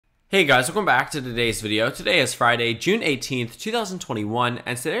Hey guys, welcome back to today's video. Today is Friday, June 18th, 2021,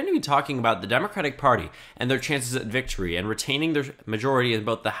 and today I'm going to be talking about the Democratic Party and their chances at victory and retaining their majority in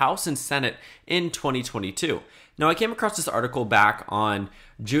both the House and Senate in 2022. Now, I came across this article back on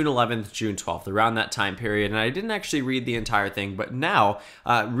June 11th, June 12th, around that time period, and I didn't actually read the entire thing, but now,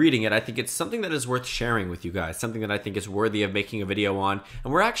 reading it, I think it's something that is worth sharing with you guys, something that I think is worthy of making a video on,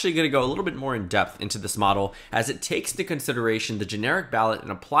 and we're actually going to go a little bit more in depth into this model as it takes into consideration the generic ballot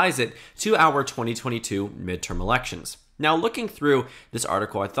and applies it to our 2022 midterm elections. Now, looking through this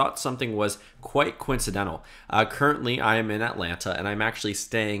article, I thought something was quite coincidental. Currently, I am in Atlanta, and I'm actually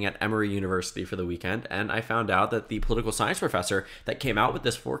staying at Emory University for the weekend, and I found out that the political science professor that came out with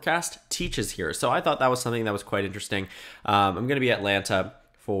this forecast teaches here. So I thought that was something that was quite interesting. I'm going to be at Atlanta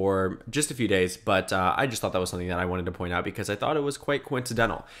for just a few days, but I just thought that was something that I wanted to point out because I thought it was quite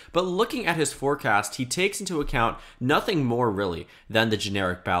coincidental. But looking at his forecast, he takes into account nothing more really than the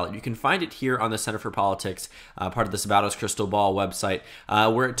generic ballot. You can find it here on the Center for Politics, part of the Sabato's Crystal Ball website,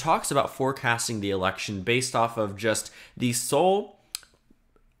 where it talks about forecasting the election based off of just the sole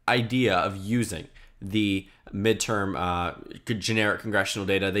idea of using the midterm generic congressional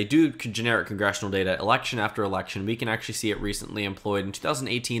data. They do generic congressional data election after election. We can actually see it recently employed in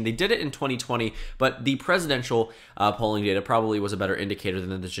 2018. They did it in 2020, but the presidential polling data probably was a better indicator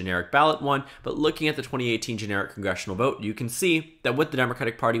than the generic ballot one. But looking at the 2018 generic congressional vote, you can see that with the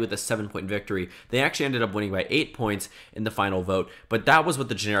Democratic Party with a 7-point victory, they actually ended up winning by 8 points in the final vote. But that was what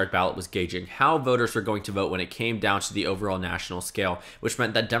the generic ballot was gauging, how voters were going to vote when it came down to the overall national scale, which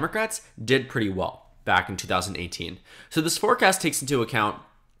meant that Democrats did pretty well back in 2018. So this forecast takes into account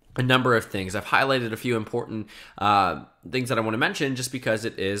a number of things. I've highlighted a few important things that I want to mention just because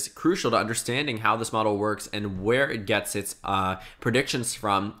it is crucial to understanding how this model works and where it gets its predictions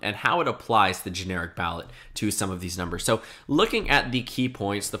from and how it applies the generic ballot to some of these numbers. So looking at the key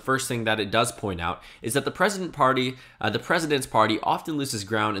points, the first thing that it does point out is that the president's party often loses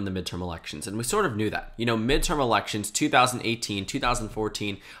ground in the midterm elections. And we sort of knew that. You know, midterm elections, 2018,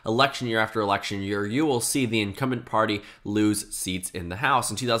 2014, election year after election year, you will see the incumbent party lose seats in the House.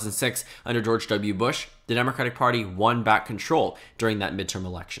 In 2006, under George W. Bush, the Democratic Party won back control during that midterm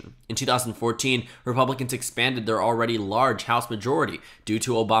election. In 2014, Republicans expanded their already large House majority due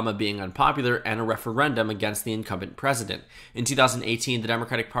to Obama being unpopular and a referendum against the incumbent president. In 2018, the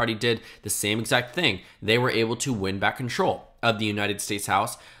Democratic Party did the same exact thing. They were able to win back control of the United States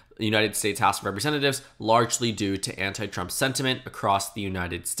House of Representatives, largely due to anti-Trump sentiment across the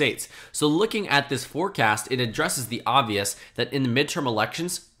United States. So looking at this forecast, it addresses the obvious that in the midterm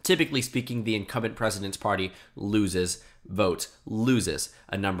elections, typically speaking, the incumbent president's party loses votes, loses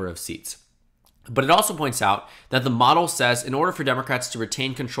a number of seats. But it also points out that the model says in order for Democrats to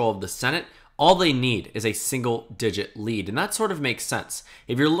retain control of the Senate, all they need is a single-digit lead, and that sort of makes sense.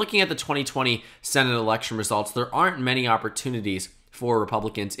 If you're looking at the 2020 Senate election results, there aren't many opportunities for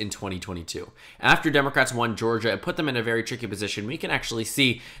Republicans in 2022. After Democrats won Georgia and put them in a very tricky position, we can actually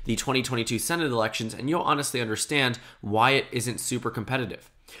see the 2022 Senate elections, and you'll honestly understand why it isn't super competitive.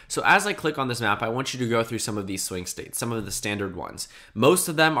 So as I click on this map, I want you to go through some of these swing states, some of the standard ones. Most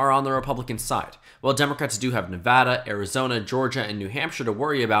of them are on the Republican side. While Democrats do have Nevada, Arizona, Georgia, and New Hampshire to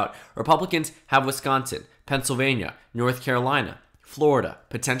worry about, Republicans have Wisconsin, Pennsylvania, North Carolina, Florida,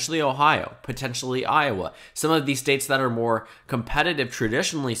 potentially Ohio, potentially Iowa. Some of these states that are more competitive,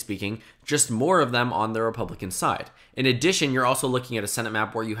 traditionally speaking, just more of them on the Republican side. In addition, you're also looking at a Senate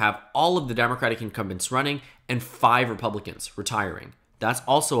map where you have all of the Democratic incumbents running and 5 Republicans retiring. That's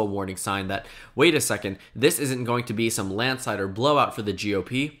also a warning sign that, wait a second, this isn't going to be some landslide or blowout for the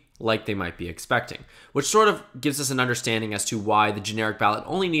GOP like they might be expecting, which sort of gives us an understanding as to why the generic ballot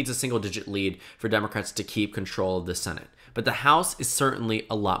only needs a single-digit lead for Democrats to keep control of the Senate. But the House is certainly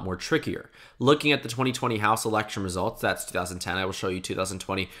a lot more trickier. Looking at the 2020 House election results, that's 2010. I will show you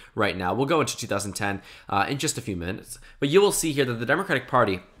 2020 right now. We'll go into 2010 in just a few minutes. But you will see here that the Democratic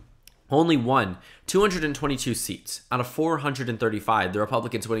Party only won 222 seats out of 435, the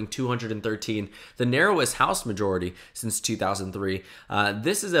Republicans winning 213, the narrowest House majority since 2003.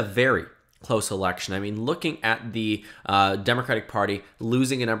 This is a very close election. I mean, looking at the Democratic Party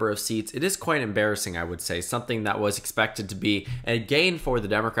losing a number of seats, it is quite embarrassing, I would say. Something that was expected to be a gain for the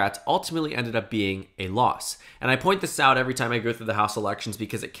Democrats ultimately ended up being a loss. And I point this out every time I go through the House elections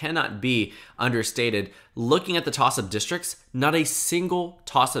because it cannot be understated looking at the toss-up districts, not a single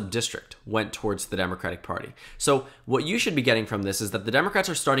toss-up district went towards the Democratic Party. So what you should be getting from this is that the Democrats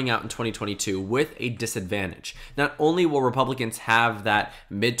are starting out in 2022 with a disadvantage. Not only will Republicans have that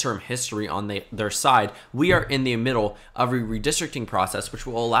midterm history on their side, we are in the middle of a redistricting process which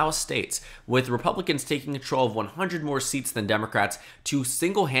will allow states with Republicans taking control of 100 more seats than Democrats to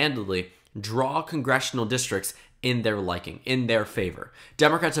single-handedly draw congressional districts in their liking, in their favor.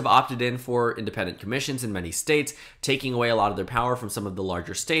 Democrats have opted in for independent commissions in many states, taking away a lot of their power from some of the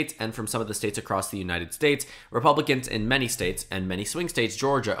larger states and from some of the states across the United States. Republicans in many states and many swing states,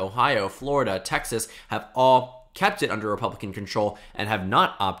 Georgia, Ohio, Florida, Texas, have all kept it under Republican control and have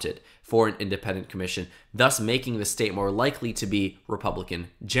not opted for an independent commission, thus making the state more likely to be Republican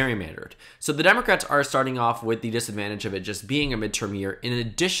gerrymandered. So the Democrats are starting off with the disadvantage of it just being a midterm year in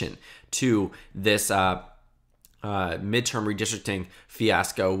addition to this midterm redistricting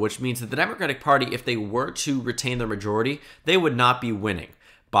fiasco, which means that the Democratic Party, if they were to retain their majority, they would not be winning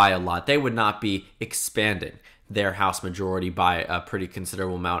by a lot. They would not be expanding their House majority by a pretty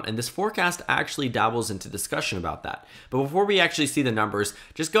considerable amount. And this forecast actually dabbles into discussion about that. But before we actually see the numbers,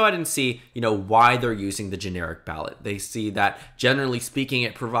 just go ahead and see, why they're using the generic ballot. They see that, generally speaking,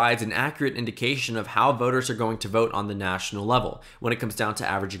 it provides an accurate indication of how voters are going to vote on the national level. When it comes down to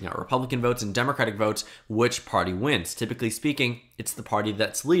averaging out Republican votes and Democratic votes, which party wins? Typically speaking, it's the party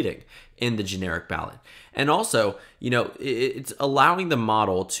that's leading in the generic ballot. And also, it's allowing the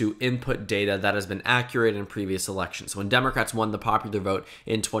model to input data that has been accurate in previous elections. When Democrats won the popular vote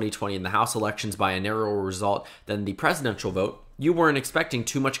in 2020 in the House elections by a narrower result than the presidential vote, you weren't expecting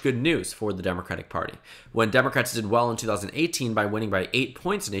too much good news for the Democratic Party. When Democrats did well in 2018 by winning by 8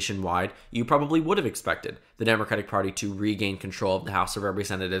 points nationwide, you probably would have expected the Democratic Party to regain control of the House of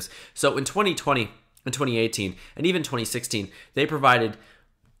Representatives. So in 2020, in 2018, and even 2016, they provided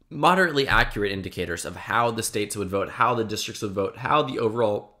moderately accurate indicators of how the states would vote, how the districts would vote, how the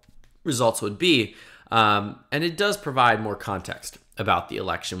overall results would be. And it does provide more context about the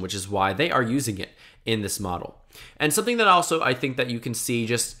election, which is why they are using it in this model. And something that also I think that you can see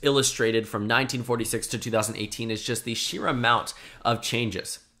just illustrated from 1946 to 2018 is just the sheer amount of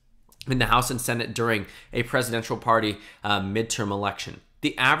changes in the House and Senate during a presidential party midterm election.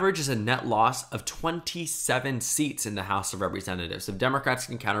 The average is a net loss of 27 seats in the House of Representatives. If Democrats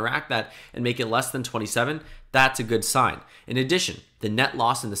can counteract that and make it less than 27, that's a good sign. In addition, the net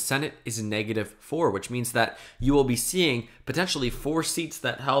loss in the Senate is a -4, which means that you will be seeing potentially 4 seats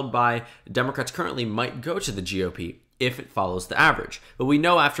that held by Democrats currently might go to the GOP if it follows the average. But we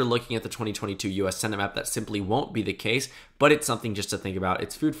know after looking at the 2022 U.S. Senate map that simply won't be the case, but it's something just to think about.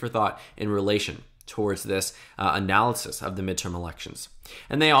 It's food for thought in relation towards this analysis of the midterm elections.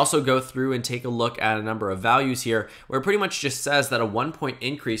 And they also go through and take a look at a number of values here where it pretty much just says that a 1-point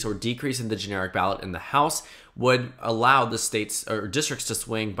increase or decrease in the generic ballot in the House would allow the states or districts to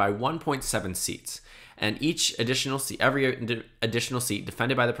swing by 1.7 seats. And each additional seat, every additional seat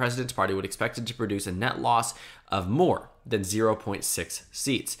defended by the president's party would expect it to produce a net loss of more than 0.6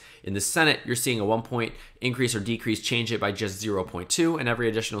 seats. In the Senate, you're seeing a 1-point increase or decrease change it by just 0.2, and every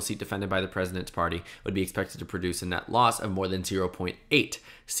additional seat defended by the president's party would be expected to produce a net loss of more than 0.8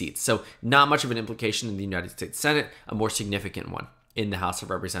 seats. So not much of an implication in the United States Senate, a more significant one in the House of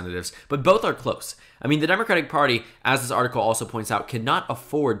Representatives, but both are close. I mean, the Democratic Party, as this article also points out, cannot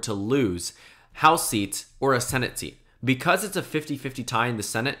afford to lose House seats or a Senate seat. Because it's a 50-50 tie in the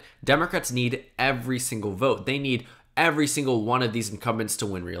Senate, Democrats need every single vote. They need every single one of these incumbents to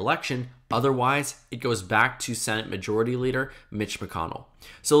win re-election. Otherwise, it goes back to Senate Majority Leader Mitch McConnell.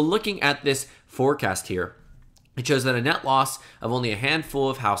 So looking at this forecast here, it shows that a net loss of only a handful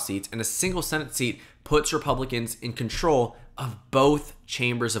of House seats and a single Senate seat puts Republicans in control of both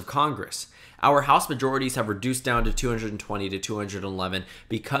chambers of Congress. Our House majorities have reduced down to 220 to 211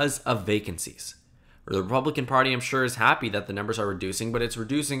 because of vacancies. The Republican Party, I'm sure, is happy that the numbers are reducing, but it's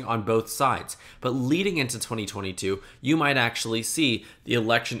reducing on both sides. But leading into 2022, you might actually see the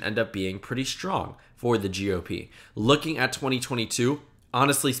election end up being pretty strong for the GOP. Looking at 2022,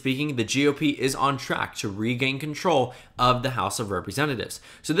 honestly speaking, the GOP is on track to regain control of the House of Representatives.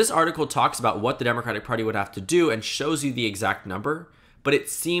 So this article talks about what the Democratic Party would have to do and shows you the exact number, but it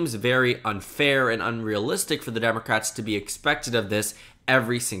seems very unfair and unrealistic for the Democrats to be expected of this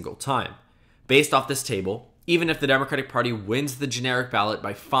every single time. Based off this table, even if the Democratic Party wins the generic ballot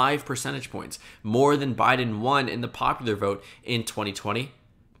by 5 percentage points, more than Biden won in the popular vote in 2020,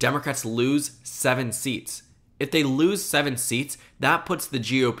 Democrats lose 7 seats. If they lose 7 seats, that puts the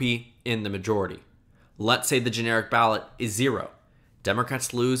GOP in the majority. Let's say the generic ballot is 0.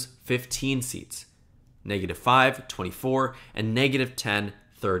 Democrats lose 15 seats. -5, 24, and -10,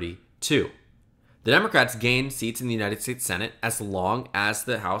 32. The Democrats gain seats in the United States Senate as long as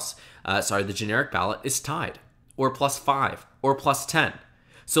the the generic ballot is tied, or +5, or +10.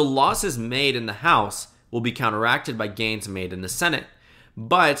 So losses made in the House will be counteracted by gains made in the Senate,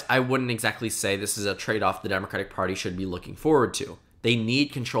 but I wouldn't exactly say this is a trade-off the Democratic Party should be looking forward to. They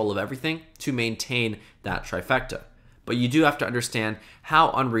need control of everything to maintain that trifecta. But you do have to understand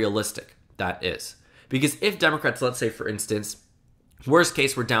how unrealistic that is. Because if Democrats, let's say for instance, worst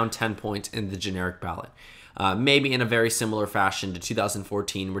case, we're down 10 points in the generic ballot, maybe in a very similar fashion to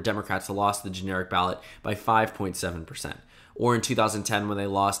 2014 where Democrats lost the generic ballot by 5.7%, or in 2010 when they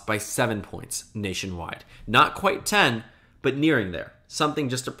lost by 7 points nationwide. Not quite 10, but nearing there. Something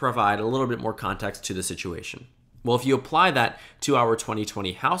just to provide a little bit more context to the situation. Well, if you apply that to our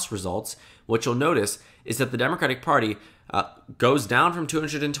 2020 House results, what you'll notice is that the Democratic Party goes down from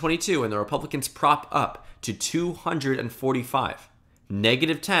 222 and the Republicans prop up to 245.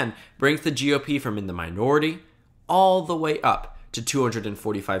 -10 brings the GOP from in the minority all the way up to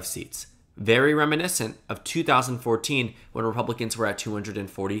 245 seats. Very reminiscent of 2014 when Republicans were at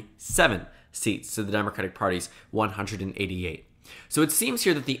 247 seats to the Democratic Party's 188. So it seems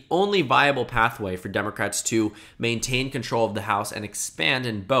here that the only viable pathway for Democrats to maintain control of the House and expand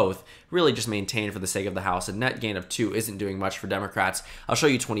in both, really just maintain for the sake of the House, a net gain of 2 isn't doing much for Democrats. I'll show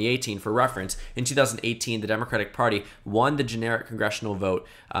you 2018 for reference. In 2018, the Democratic Party won the generic congressional vote.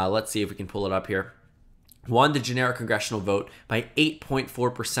 Let's see if we can pull it up here. Won the generic congressional vote by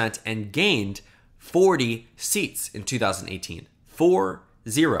 8.4% and gained 40 seats in 2018.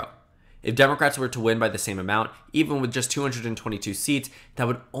 4-0. If Democrats were to win by the same amount, even with just 222 seats, that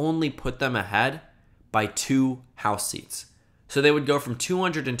would only put them ahead by 2 House seats. So they would go from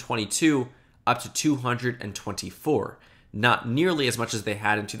 222 up to 224, not nearly as much as they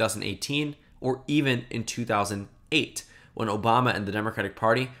had in 2018 or even in 2008, when Obama and the Democratic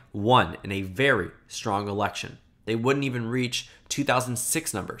Party won in a very strong election. They wouldn't even reach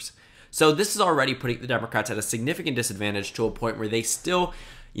 2006 numbers. So this is already putting the Democrats at a significant disadvantage to a point where they still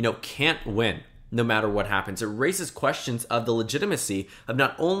can't win no matter what happens. It raises questions of the legitimacy of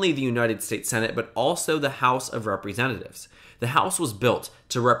not only the United States Senate, but also the House of Representatives. The House was built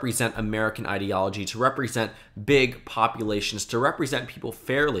to represent American ideology, to represent big populations, to represent people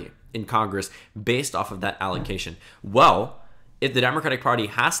fairly in Congress based off of that allocation. Well, if the Democratic Party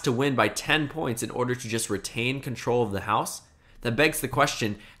has to win by 10 points in order to just retain control of the House, that begs the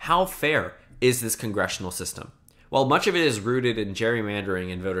question, how fair is this congressional system? While much of it is rooted in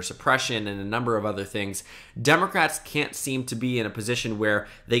gerrymandering and voter suppression and a number of other things, Democrats can't seem to be in a position where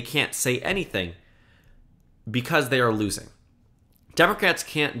they can't say anything because they are losing. Democrats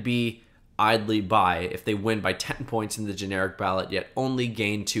can't be idly by if they win by 10 points in the generic ballot, yet only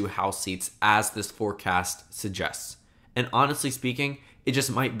gain 2 House seats as this forecast suggests. And honestly speaking, it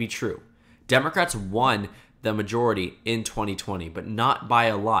just might be true. Democrats won the majority in 2020, but not by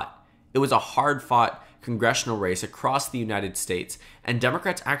a lot. It was a hard-fought congressional race across the United States, and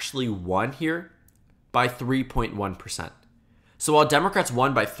Democrats actually won here by 3.1%. So while Democrats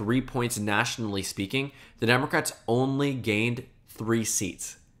won by 3 points nationally speaking, the Democrats only gained 3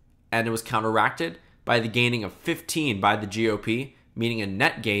 seats, and it was counteracted by the gaining of 15 by the GOP, meaning a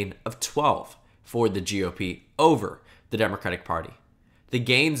net gain of 12 for the GOP over the Democratic Party. The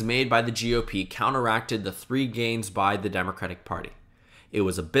gains made by the GOP counteracted the 3 gains by the Democratic Party. It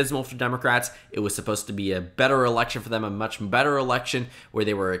was abysmal for Democrats. It was supposed to be a better election for them, a much better election where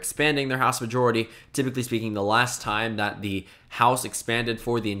they were expanding their House majority. Typically speaking, the last time that the House expanded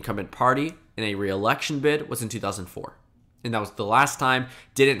for the incumbent party in a re-election bid was in 2004. And that was the last time.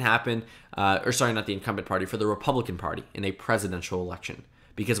 Didn't happen, not the incumbent party, for the Republican Party in a presidential election.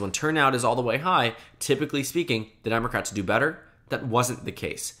 Because when turnout is all the way high, typically speaking, the Democrats do better. That wasn't the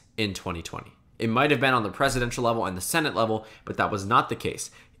case in 2020. It might have been on the presidential level and the Senate level, but that was not the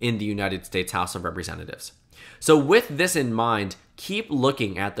case in the United States House of Representatives. So with this in mind, keep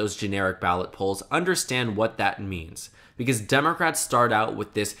looking at those generic ballot polls, understand what that means. Because Democrats start out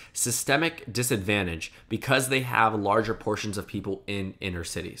with this systemic disadvantage because they have larger portions of people in inner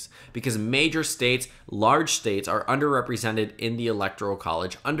cities. Because major states, large states, are underrepresented in the Electoral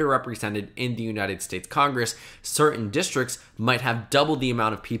College, underrepresented in the United States Congress. Certain districts might have double the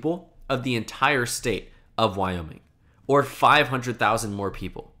amount of people of the entire state of Wyoming, or 500,000 more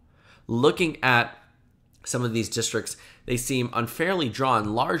people. Looking at some of these districts, they seem unfairly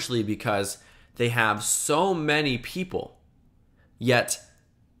drawn largely because they have so many people, yet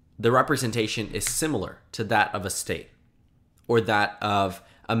the representation is similar to that of a state or that of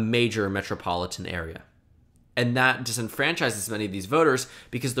a major metropolitan area. And that disenfranchises many of these voters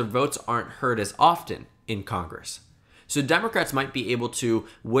because their votes aren't heard as often in Congress. So Democrats might be able to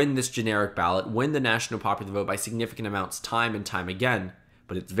win this generic ballot, win the national popular vote by significant amounts time and time again.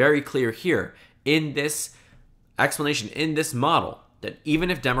 But it's very clear here in this explanation, in this model, that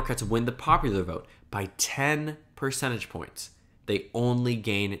even if Democrats win the popular vote by 10 percentage points, they only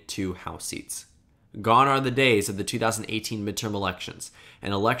gain 2 House seats. Gone are the days of the 2018 midterm elections,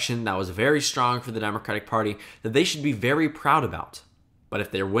 an election that was very strong for the Democratic Party that they should be very proud about. But if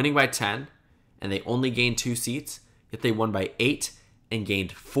they're winning by 10 and they only gain 2 seats, yet they won by 8 and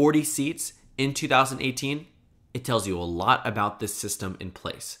gained 40 seats in 2018, it tells you a lot about this system in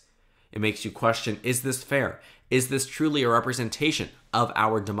place. It makes you question, is this fair? Is this truly a representation of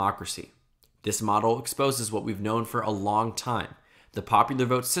our democracy? This model exposes what we've known for a long time. The popular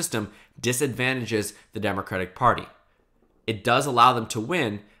vote system disadvantages the Democratic Party. It does allow them to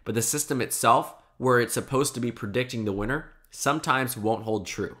win, but the system itself, where it's supposed to be predicting the winner, sometimes won't hold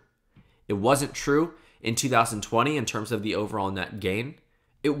true. It wasn't true in 2020 in terms of the overall net gain.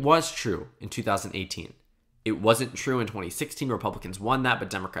 It was true in 2018. It wasn't true in 2016. Republicans won that,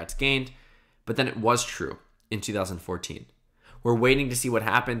 but Democrats gained. But then it was true in 2014. We're waiting to see what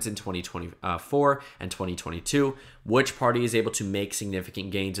happens in 2024 and 2022. Which party is able to make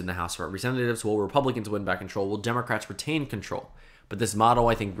significant gains in the House of Representatives? Will Republicans win back control? Will Democrats retain control? But this model,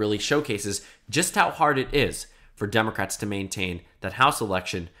 I think, really showcases just how hard it is for Democrats to maintain that House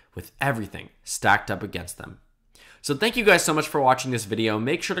election with everything stacked up against them. So thank you guys so much for watching this video.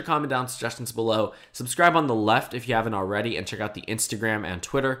 Make sure to comment down suggestions below. Subscribe on the left if you haven't already, and check out the Instagram and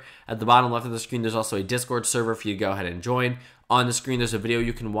Twitter. At the bottom left of the screen, there's also a Discord server for you to go ahead and join. On the screen, there's a video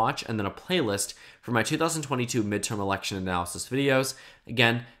you can watch and then a playlist for my 2022 midterm election analysis videos.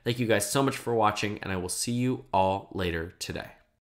 Again, thank you guys so much for watching, and I will see you all later today.